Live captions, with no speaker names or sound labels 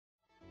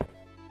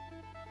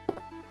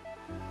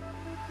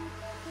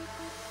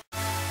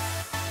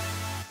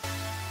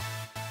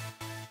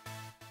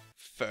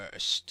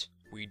First,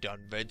 we done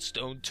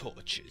redstone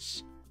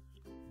torches.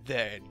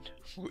 Then,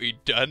 we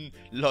done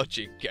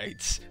logic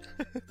gates.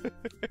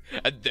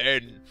 And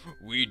then,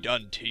 we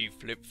done T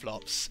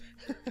flip-flops.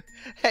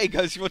 Hey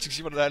guys, you're watching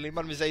Simon Early.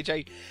 My name is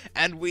AJ,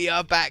 and we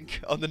are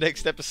back on the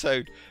next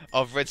episode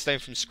of Redstone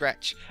from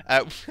scratch.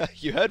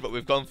 You heard what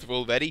we've gone through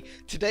already.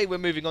 Today we're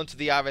moving on to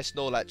the RS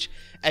NorLatch.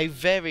 A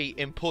very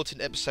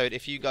important episode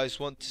if you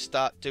guys want to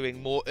start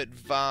doing more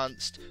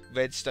advanced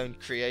redstone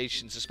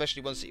creations,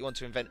 especially ones that you want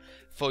to invent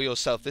for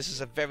yourself. This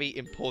is a very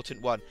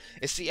important one.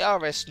 It's the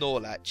RS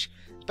NorLatch.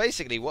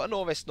 Basically, what an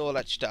RS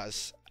NorLatch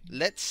does,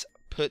 let's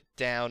put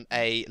down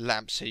a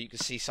lamp so you can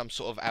see some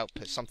sort of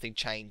output, something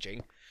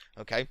changing.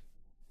 Okay,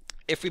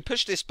 if we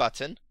push this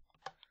button,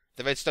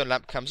 the redstone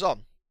lamp comes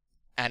on,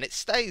 and it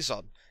stays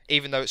on,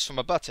 even though it's from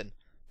a button.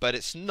 But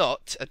it's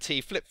not a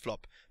T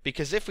flip-flop,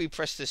 because if we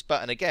press this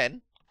button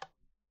again,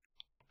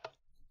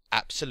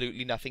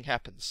 absolutely nothing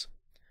happens.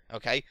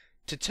 Okay,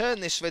 to turn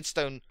this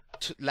redstone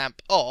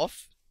lamp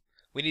off,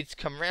 we need to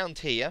come round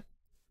here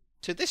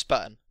to this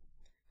button.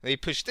 We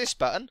push this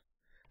button,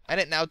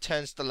 and it now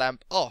turns the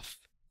lamp off.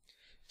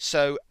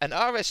 So an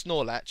RS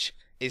NorLatch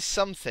is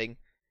something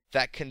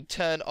that can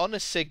turn on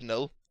a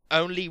signal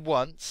only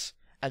once,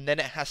 and then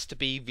it has to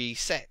be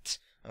reset.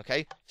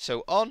 Okay,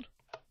 so on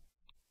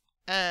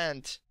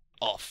and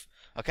off.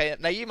 Okay,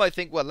 now you might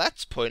think, well,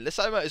 that's pointless.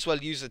 I might as well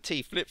use a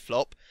T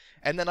flip-flop,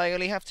 and then I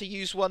only have to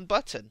use one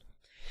button.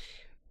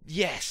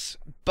 Yes,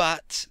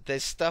 but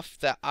there's stuff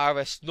that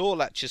RS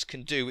NorLatches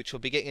can do, which we'll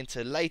be getting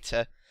into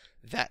later,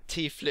 that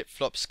T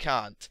flip-flops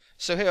can't.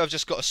 So here I've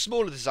just got a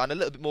smaller design, a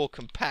little bit more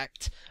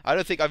compact. I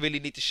don't think I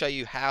really need to show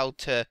you how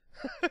to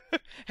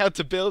how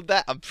to build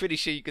that. I'm pretty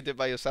sure you can do it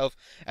by yourself.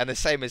 And the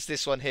same as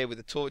this one here with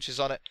the torches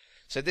on it.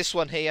 So this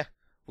one here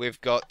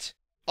we've got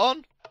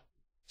on.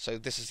 So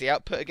this is the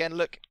output again,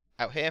 look,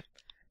 out here.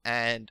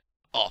 And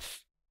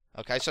off.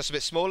 Okay, so it's a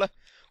bit smaller.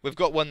 We've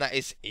got one that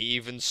is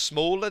even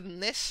smaller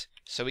than this.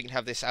 So we can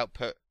have this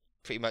output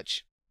pretty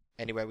much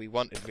anywhere we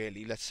want it,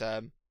 really. Let's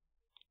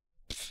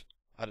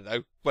I don't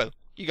know. Well,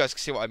 you guys can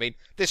see what I mean.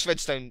 This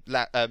redstone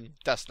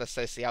dust, let's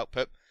say, is the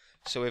output.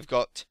 So we've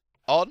got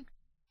on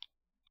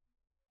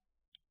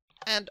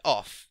and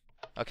off.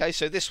 Okay,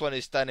 so this one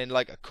is done in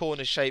like a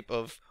corner shape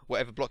of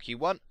whatever block you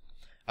want.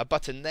 A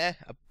button there,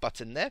 a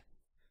button there.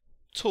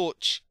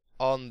 Torch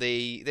on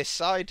this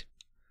side,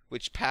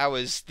 which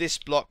powers this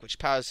block, which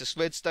powers this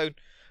redstone,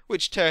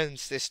 which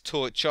turns this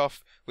torch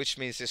off, which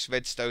means this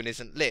redstone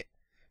isn't lit.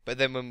 But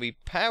then when we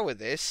power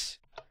this,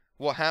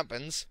 what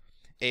happens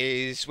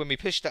is when we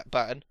push that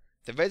button,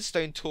 the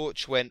redstone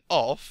torch went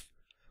off,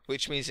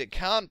 which means it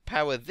can't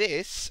power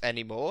this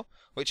anymore,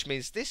 which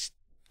means this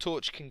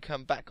torch can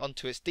come back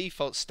onto its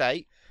default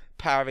state,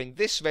 powering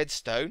this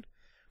redstone,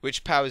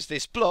 which powers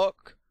this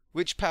block,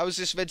 which powers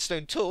this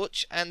redstone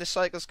torch, and the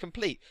cycle's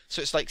complete.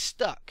 So it's like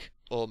stuck,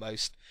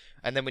 almost.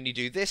 And then when you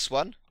do this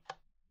one,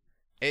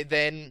 it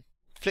then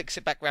flicks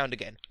it back round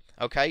again.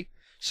 Okay?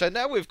 So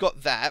now we've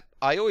got that.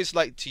 I always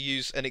like to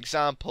use an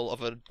example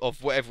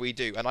of whatever we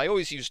do, and I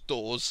always use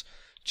doors,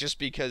 just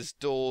because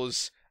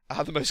doors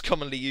are the most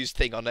commonly used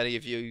thing on any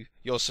of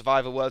your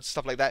survival worlds,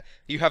 stuff like that.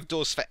 You have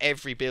doors for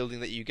every building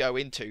that you go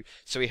into.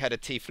 So we had a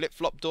T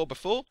flip-flop door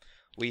before.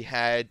 We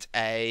had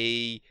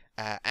a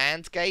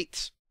AND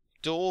gate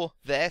door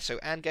there, so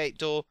AND gate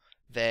door,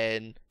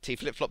 then T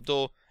flip-flop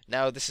door.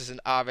 Now this is an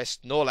RS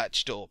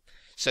NorLatch door.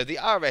 So the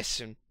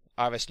RS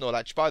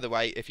NorLatch, by the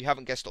way, if you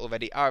haven't guessed it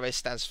already, RS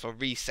stands for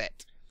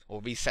reset,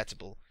 or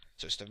resettable.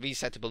 So it's the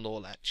resettable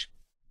NorLatch.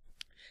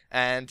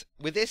 And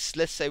with this,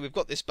 let's say we've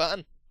got this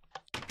button.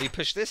 We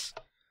push this.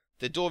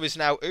 The door is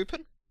now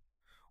open.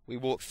 We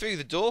walk through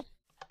the door.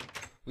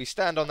 We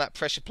stand on that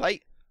pressure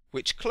plate,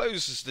 which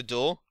closes the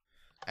door.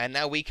 And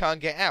now we can't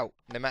get out.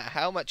 No matter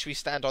how much we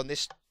stand on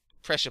this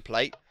pressure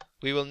plate,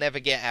 we will never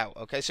get out.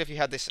 Okay, so if you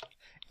had this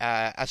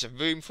as a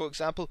room, for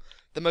example,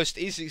 the most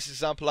easiest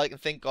example I can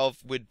think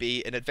of would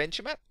be an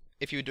adventure map.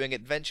 If you were doing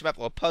an adventure map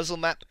or a puzzle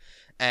map,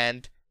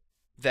 and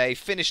they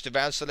finished the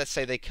round, so let's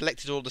say they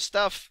collected all the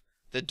stuff,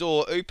 the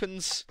door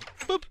opens,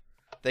 boop,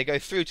 they go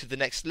through to the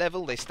next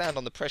level, they stand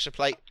on the pressure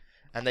plate,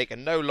 and they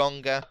can no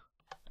longer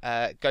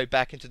go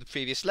back into the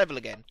previous level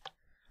again.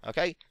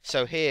 Okay,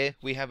 so here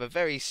we have a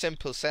very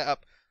simple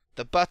setup.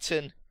 The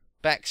button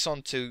backs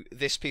onto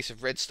this piece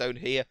of redstone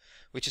here,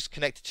 which is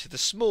connected to the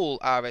small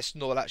RS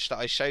NorLatch that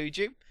I showed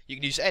you. You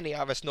can use any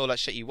RS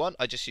NorLatch that you want.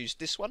 I just used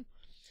this one.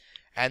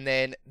 And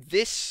then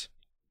this,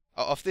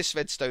 off this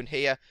redstone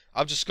here,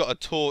 I've just got a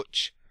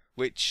torch,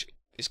 which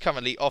is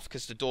currently off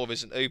because the door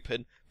isn't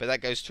open, but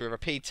that goes to a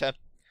repeater,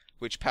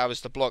 which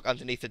powers the block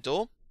underneath the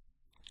door.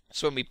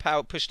 So when we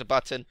push the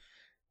button,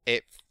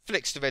 it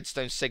flicks the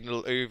redstone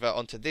signal over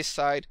onto this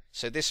side,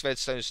 so this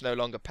redstone is no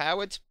longer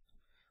powered,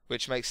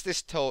 which makes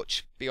this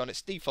torch be on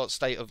its default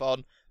state of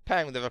on,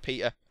 powering the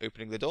repeater,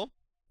 opening the door.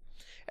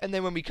 And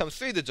then when we come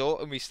through the door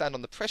and we stand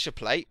on the pressure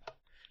plate,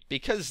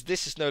 because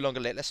this is no longer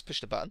lit, let's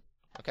push the button.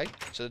 Okay,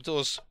 so the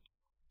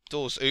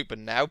door's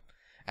open now,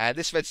 and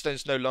this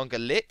redstone's no longer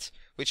lit,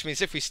 which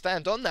means if we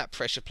stand on that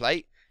pressure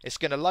plate, it's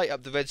going to light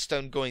up the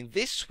redstone going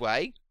this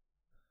way,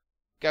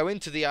 go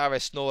into the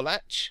RS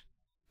NorLatch,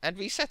 and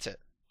reset it.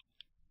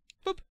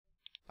 Boop.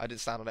 I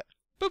didn't stand on it.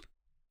 Boop.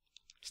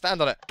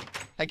 Stand on it.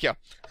 Thank you.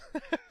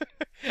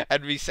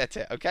 And reset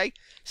it, okay?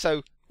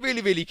 So,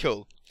 really, really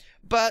cool.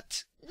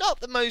 But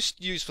not the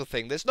most useful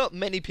thing. There's not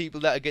many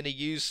people that are going to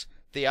use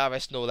the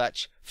RS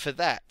NorLatch for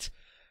that.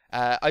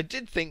 I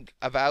did think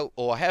about,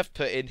 or I have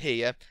put in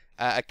here,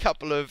 a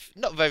couple of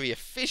not very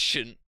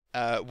efficient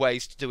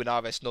ways to do an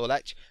RS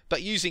NorLatch,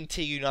 but using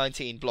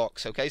TU19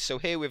 blocks, okay? So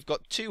here we've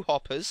got two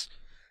hoppers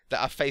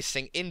that are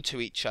facing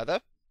into each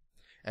other,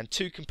 and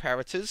two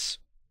comparators,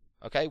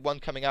 okay? One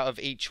coming out of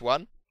each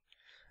one.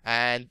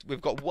 And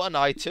we've got one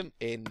item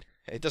in,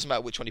 it doesn't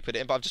matter which one you put it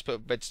in, but I've just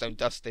put redstone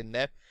dust in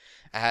there.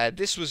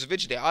 This was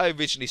I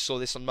originally saw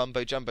this on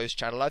Mumbo Jumbo's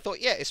channel. I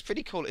thought, yeah, it's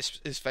pretty cool.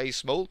 It's very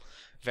small,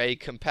 very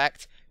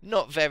compact,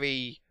 not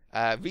very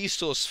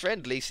resource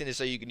friendly, seeing as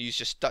though you can use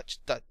just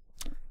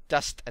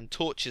dust and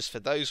torches for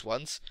those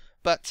ones.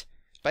 But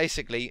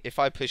basically, if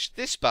I push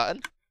this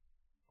button,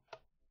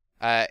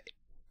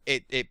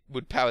 it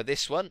would power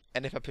this one,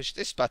 and if I push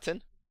this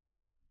button,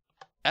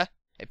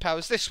 it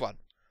powers this one.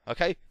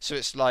 Okay, so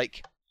it's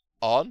like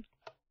on,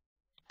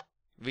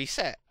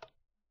 reset,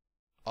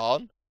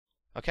 on.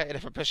 Okay, and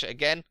if I push it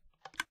again,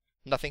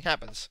 nothing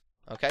happens.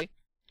 Okay,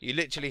 you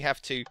literally have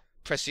to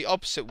press the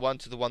opposite one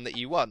to the one that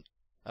you want.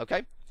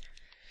 Okay,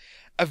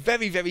 a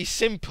very, very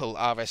simple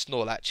RS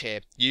NorLatch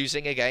here,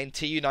 using again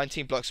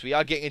TU19 blocks. We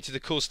are getting into the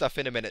cool stuff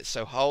in a minute,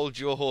 so hold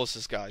your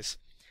horses, guys.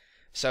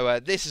 So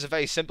this is a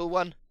very simple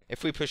one.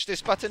 If we push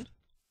this button,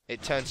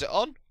 it turns it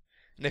on,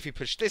 and if you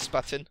push this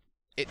button,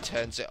 it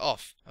turns it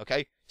off.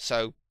 Okay,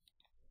 so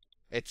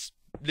it's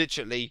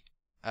literally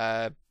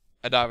an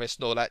RS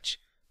NorLatch,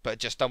 but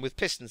just done with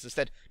pistons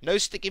instead. No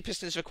sticky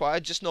pistons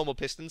required, just normal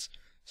pistons.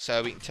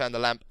 So we can turn the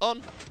lamp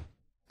on,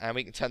 and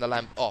we can turn the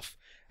lamp off.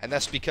 And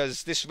that's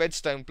because this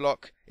redstone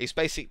block is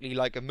basically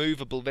like a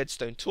movable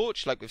redstone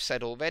torch, like we've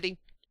said already.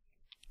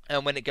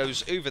 And when it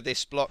goes over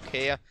this block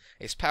here,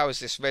 it powers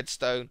this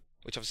redstone,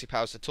 which obviously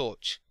powers the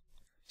torch.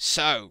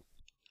 So,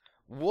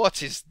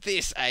 what is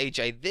this,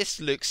 AJ? This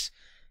looks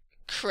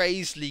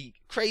crazy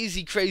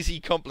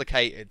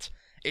complicated.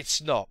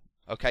 It's not,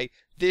 okay?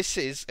 This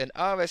is an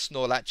RS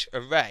NorLatch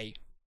array,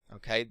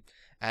 okay?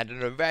 And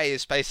an array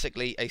is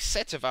basically a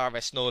set of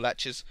RS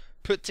NorLatches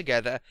put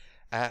together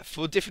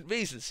for different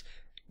reasons.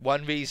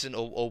 One reason,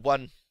 or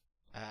one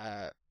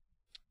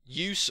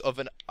use of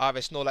an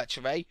RS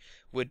NorLatch array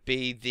would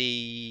be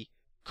the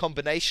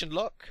combination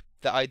lock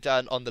that I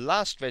done on the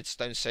last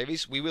Redstone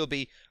series. We will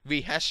be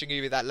rehashing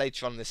over that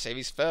later on in the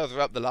series, further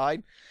up the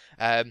line.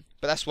 But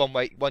that's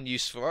one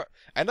use for it.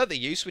 Another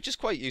use, which is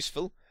quite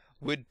useful,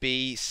 would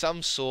be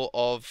some sort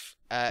of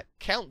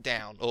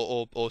countdown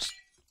or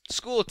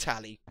score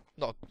tally.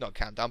 Not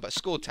countdown, but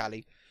score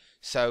tally.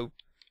 So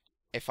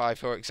if I,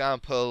 for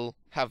example,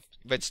 have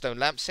redstone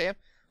lamps here,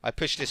 I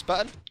push this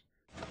button,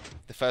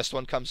 the first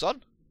one comes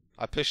on.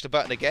 I push the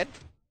button again,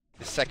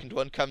 the second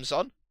one comes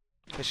on.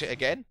 Push it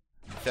again,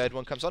 the third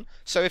one comes on.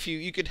 So if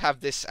you could have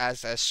this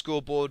as a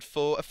scoreboard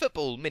for a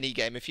football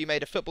minigame. If you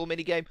made a football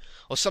minigame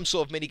or some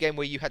sort of minigame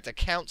where you had to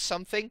count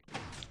something,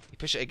 you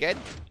push it again,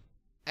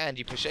 and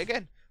you push it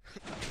again.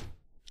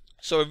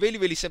 So a really,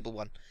 really simple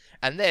one.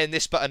 And then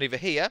this button over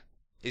here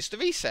is the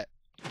reset.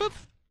 Boop.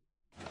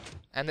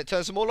 And it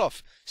turns them all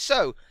off.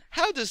 So,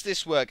 how does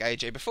this work,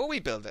 AJ? Before we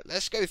build it,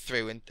 let's go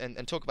through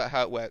and talk about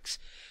how it works.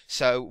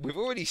 So, we've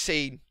already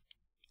seen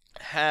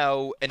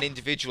how an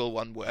individual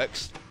one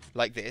works,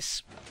 like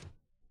this.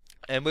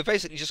 And we've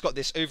basically just got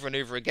this over and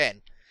over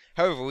again.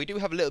 However, we do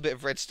have a little bit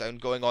of redstone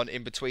going on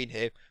in between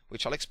here,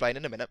 which I'll explain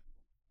in a minute.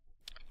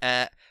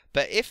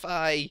 But if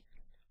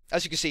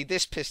as you can see,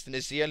 this piston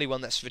is the only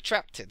one that's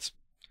retracted.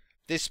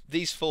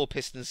 These four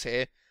pistons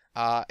here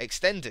are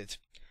extended,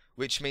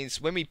 which means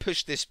when we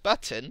push this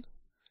button,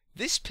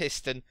 this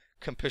piston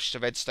can push the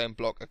redstone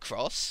block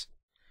across,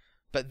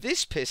 but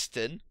this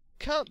piston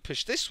can't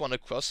push this one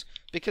across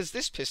because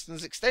this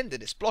piston's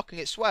extended. It's blocking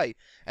its way,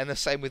 and the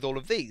same with all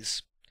of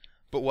these.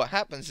 But what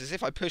happens is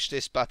if I push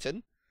this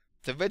button,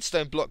 the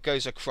redstone block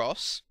goes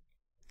across,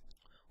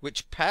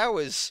 which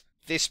powers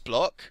this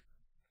block,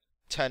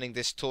 turning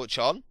this torch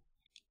on,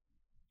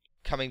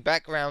 coming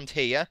back round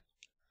here,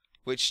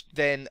 which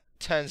then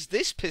turns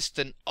this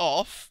piston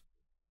off,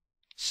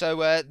 so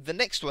the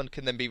next one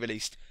can then be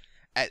released.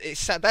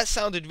 That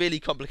sounded really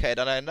complicated,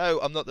 and I know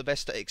I'm not the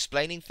best at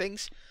explaining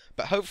things,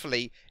 but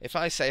hopefully, if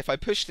I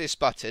push this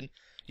button,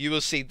 you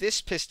will see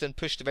this piston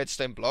push the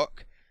redstone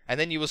block, and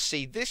then you will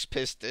see this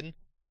piston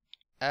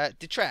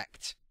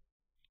detract.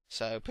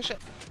 So push it.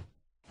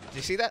 Do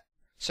you see that?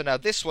 So now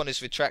this one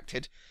is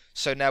retracted,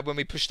 so now when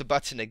we push the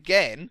button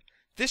again,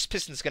 this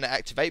piston's going to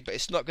activate, but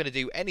it's not going to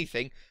do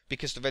anything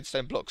because the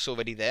redstone block's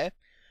already there.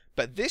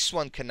 But this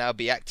one can now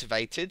be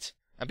activated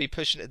and be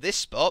pushing at this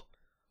spot,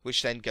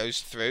 which then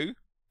goes through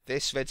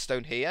this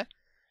redstone here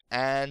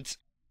and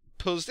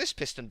pulls this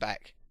piston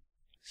back.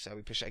 So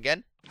we push it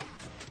again,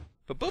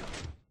 boop boop,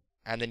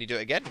 and then you do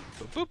it again,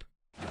 boop boop,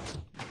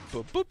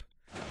 boop boop,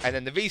 and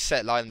then the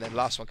reset line, and then the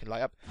last one can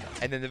light up,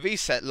 and then the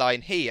reset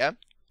line here,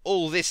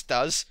 all this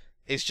does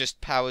is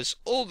just powers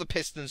all the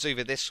pistons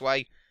over this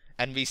way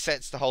and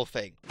resets the whole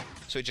thing.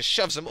 So it just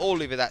shoves them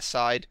all over that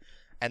side,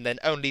 and then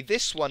only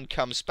this one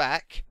comes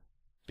back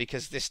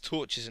because this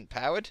torch isn't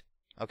powered,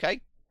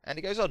 okay? And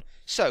it goes on.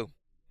 So,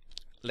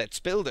 let's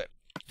build it.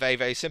 Very,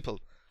 very simple.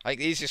 I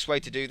think the easiest way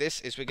to do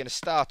this is we're going to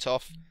start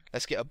off,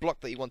 let's get a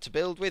block that you want to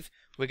build with.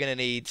 We're going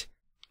to need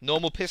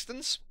normal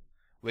pistons.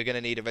 We're going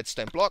to need a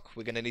redstone block.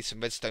 We're going to need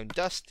some redstone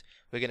dust.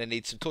 We're going to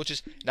need some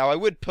torches. Now, I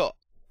would put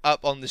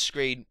up on the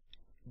screen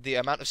the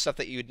amount of stuff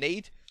that you would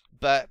need,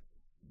 but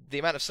the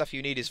amount of stuff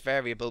you need is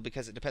variable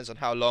because it depends on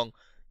how long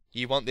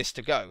you want this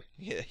to go.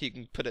 You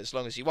can put it as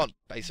long as you want,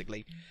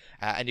 basically.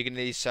 And you're going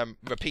to need some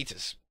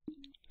repeaters.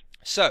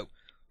 So,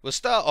 we'll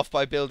start off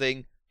by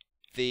building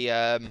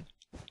the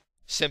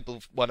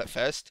simple one at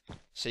first.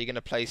 So you're going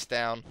to place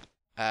down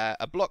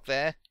a block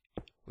there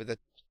with a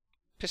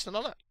piston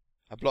on it,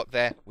 a block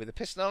there with a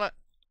piston on it,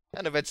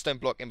 and a redstone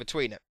block in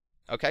between it.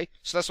 Okay,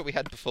 so that's what we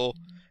had before,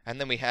 and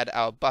then we had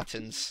our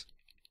buttons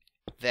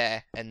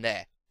there and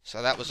there.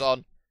 So that was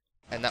on,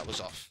 and that was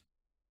off.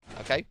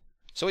 Okay,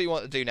 so what you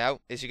want to do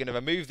now is you're going to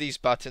remove these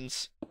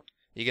buttons,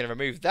 you're going to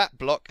remove that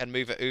block and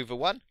move it over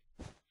one,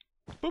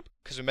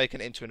 because we're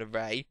making it into an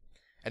array,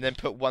 and then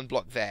put one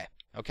block there.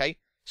 Okay,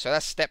 so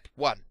that's step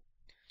one.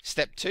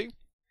 Step two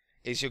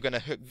is you're going to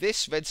hook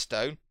this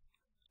redstone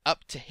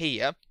up to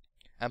here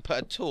and put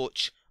a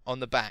torch on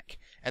the back.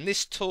 And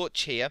this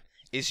torch here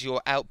is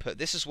your output.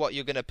 This is what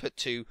you're going to put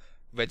to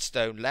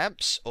redstone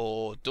lamps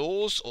or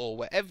doors or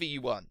whatever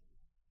you want.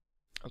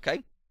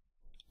 Okay?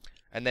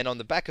 And then on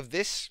the back of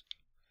this,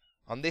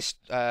 on this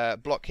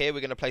block here, we're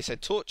going to place a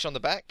torch on the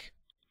back,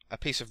 a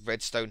piece of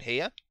redstone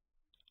here,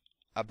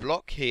 a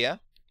block here,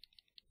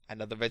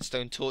 another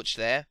redstone torch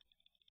there,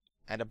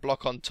 and a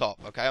block on top.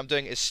 Okay, I'm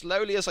doing it as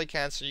slowly as I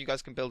can so you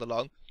guys can build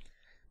along.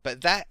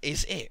 But that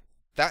is it.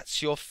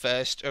 That's your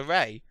first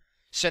array.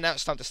 So now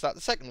it's time to start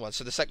the second one.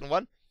 So the second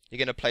one, you're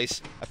going to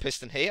place a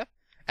piston here.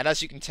 And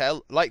as you can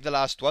tell, like the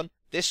last one,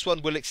 this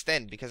one will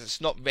extend because it's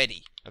not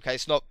ready. Okay,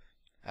 it's not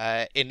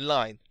in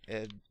line.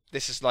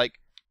 This is like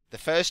the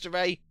first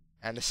array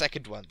and the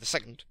second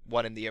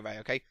one in the array.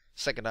 Okay,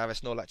 second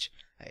RS NorLatch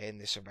in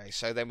this array.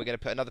 So then we're going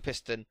to put another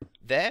piston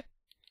there,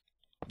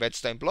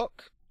 redstone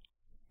block,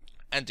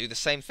 and do the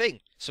same thing.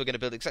 So we're going to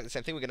build exactly the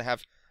same thing. We're going to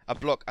have a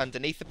block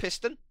underneath the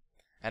piston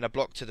and a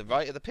block to the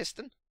right of the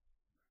piston.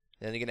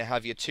 Then you're going to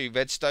have your two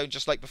redstone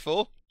just like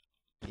before,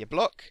 your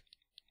block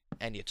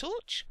and your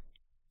torch.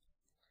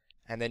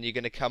 And then you're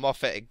going to come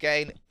off it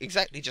again,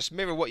 exactly just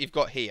mirror what you've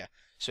got here.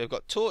 So we've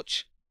got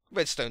torch,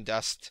 redstone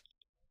dust,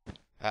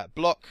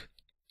 block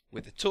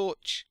with the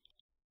torch,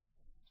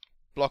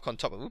 block on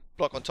top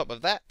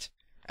of that,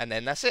 and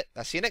then that's it.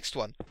 That's your next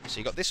one. So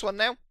you got this one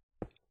now.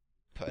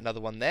 Put another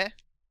one there.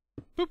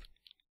 Boop.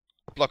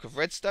 Block of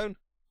redstone.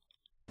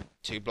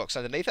 Two blocks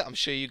underneath it. I'm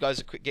sure you guys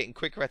are getting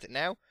quicker at it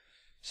now.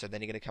 So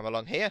then you're going to come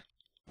along here.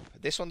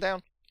 Put this one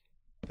down.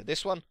 Put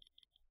this one.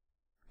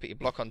 Put your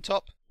block on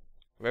top.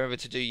 Remember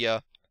to do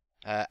your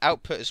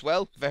output as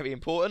well. Very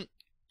important.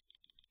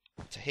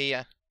 To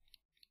here.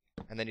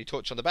 And then your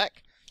torch on the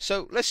back.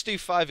 So let's do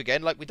 5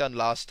 again like we done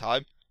last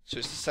time. So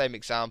it's the same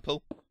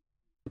example.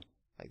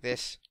 Like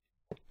this.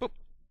 Boop.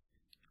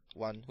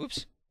 1.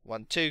 Whoops.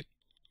 1, 2.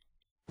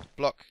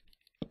 Block.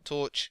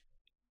 Torch.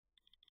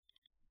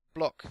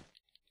 Block.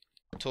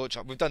 Torch.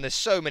 We've done this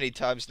so many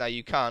times now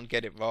you can't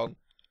get it wrong.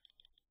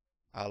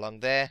 Along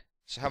there.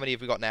 So how many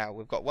have we got now?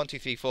 We've got 1, 2,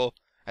 3, 4.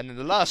 And then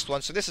the last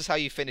one. So this is how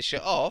you finish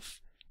it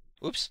off.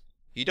 Oops.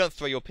 You don't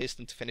throw your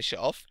piston to finish it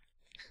off.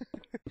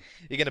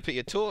 You're going to put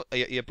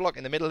your block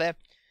in the middle there.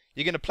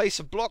 You're going to place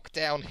a block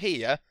down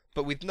here,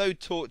 but with no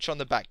torch on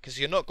the back, because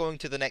you're not going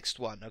to the next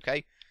one,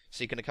 okay?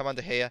 So you're going to come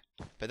under here,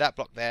 put that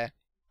block there,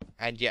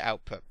 and your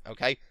output,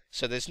 okay?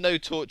 So there's no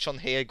torch on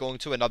here going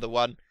to another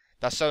one.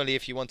 That's only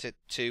if you wanted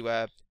to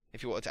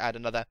add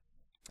another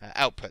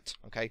output,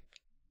 okay?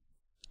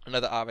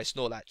 Another RS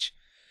NorLatch.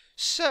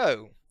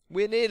 So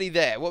we're nearly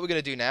there. What we're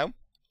going to do now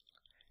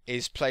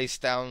is place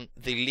down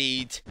the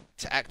lead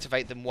to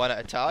activate them one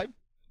at a time,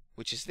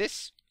 which is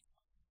this.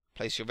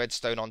 Place your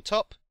redstone on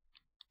top,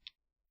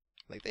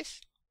 like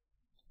this.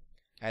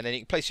 And then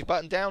you can place your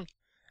button down.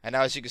 And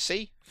now as you can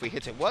see, if we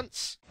hit it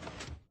once,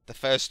 the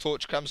first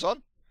torch comes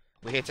on.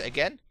 We hit it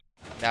again.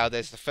 Now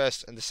there's the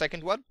first and the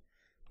second one.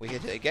 We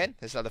hit it again.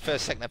 There's now the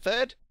first, second, and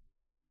third.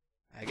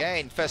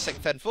 Again, first,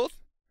 second, third, and fourth.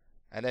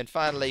 And then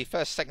finally,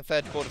 first, second,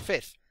 third, fourth, and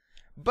fifth.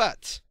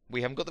 But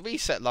we haven't got the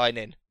reset line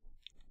in.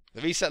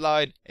 The reset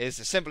line is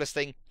the simplest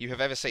thing you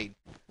have ever seen.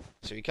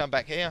 So you come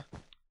back here,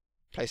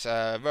 place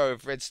a row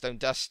of redstone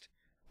dust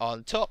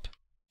on top,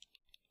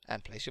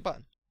 and place your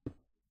button.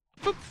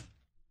 Boop.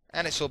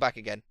 And it's all back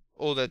again.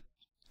 All the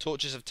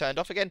torches have turned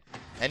off again,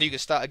 and you can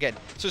start again.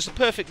 So it's a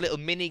perfect little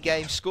mini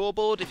game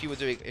scoreboard if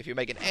you're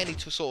making any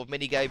sort of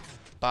mini game,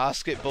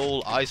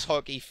 basketball, ice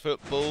hockey,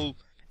 football,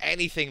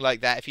 anything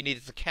like that. If you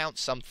needed to count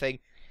something,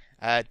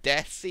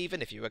 deaths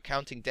even. If you were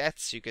counting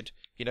deaths, you could,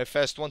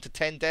 first 1 to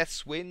 10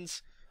 deaths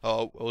wins,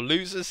 or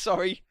losers,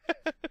 sorry.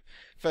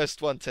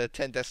 First 1 to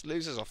 10 deaths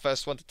losers, or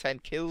first 1 to 10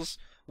 kills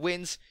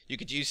wins. You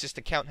could use this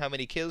to count how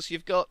many kills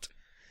you've got.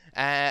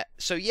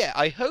 So yeah,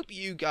 I hope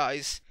you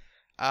guys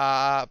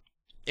are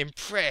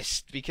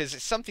impressed, because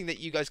it's something that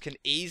you guys can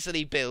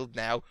easily build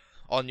now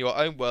on your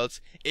own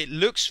worlds. It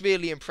looks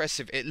really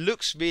impressive. It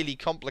looks really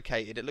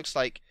complicated. It looks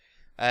like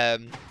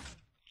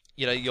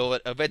you know, you're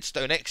a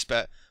redstone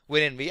expert,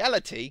 when in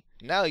reality,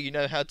 now you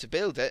know how to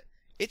build it,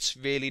 it's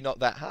really not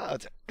that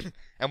hard.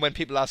 And when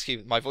people ask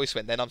you, my voice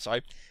went then, I'm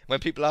sorry, when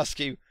people ask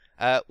you,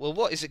 well,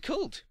 what is it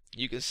called?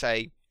 You can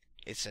say,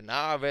 it's an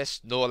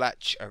RS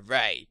NorLatch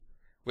array,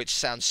 which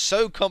sounds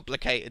so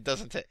complicated,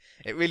 doesn't it?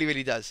 It really,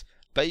 really does.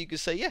 But you can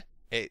say, yeah,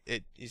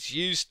 it is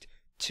used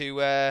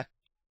to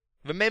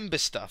remember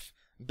stuff.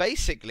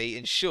 Basically,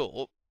 in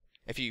short,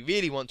 if you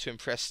really want to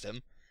impress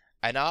them,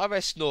 an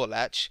RS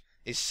NorLatch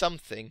is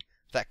something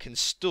that can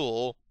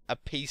store a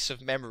piece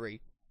of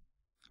memory.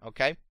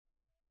 Okay?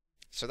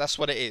 So that's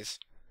what it is.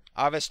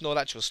 RS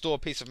NorLatch will store a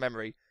piece of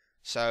memory.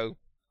 So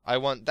I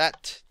want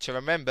that to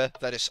remember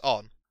that it's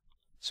on.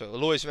 So it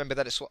will always remember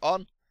that it's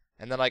on,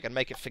 and then I can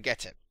make it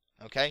forget it.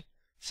 Okay?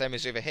 Same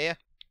as over here.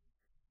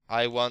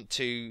 I want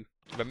to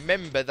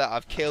remember that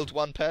I've killed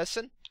 1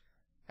 person,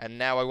 and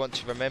now I want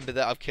to remember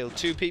that I've killed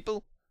 2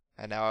 people,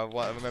 and now I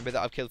want to remember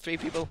that I've killed 3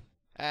 people,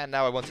 and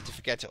now I want it to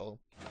forget it all.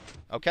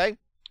 Okay?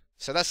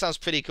 So that sounds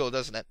pretty cool,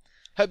 doesn't it?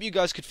 Hope you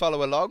guys could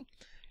follow along.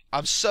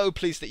 I'm so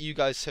pleased that you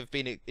guys have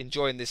been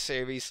enjoying this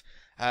series.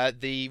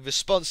 The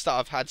response that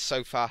I've had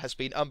so far has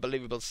been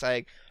unbelievable,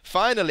 saying,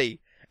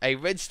 finally, a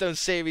Redstone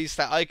series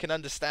that I can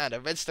understand,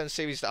 a Redstone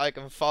series that I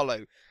can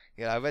follow.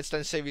 You know, a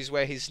Redstone series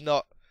where he's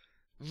not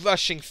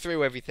rushing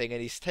through everything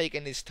and he's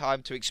taking his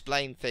time to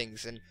explain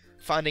things and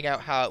finding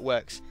out how it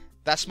works.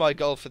 That's my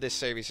goal for this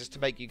series, is to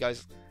make you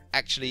guys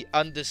actually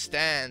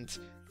understand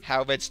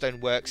how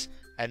Redstone works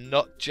and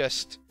not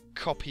just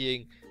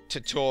copying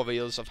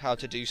tutorials of how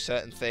to do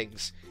certain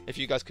things. If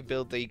you guys can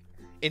build the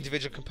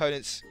individual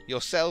components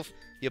yourself,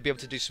 you'll be able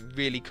to do some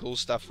really cool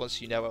stuff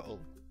once you know it all.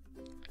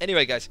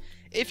 Anyway guys,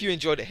 if you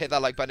enjoyed it, hit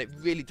that like button.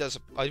 It really does,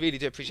 I really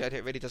do appreciate it.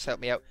 It really does help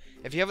me out.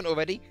 If you haven't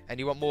already and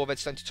you want more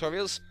Redstone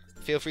tutorials,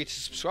 feel free to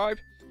subscribe,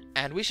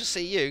 and we shall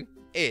see you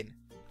in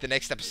the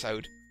next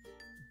episode.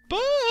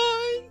 Bye!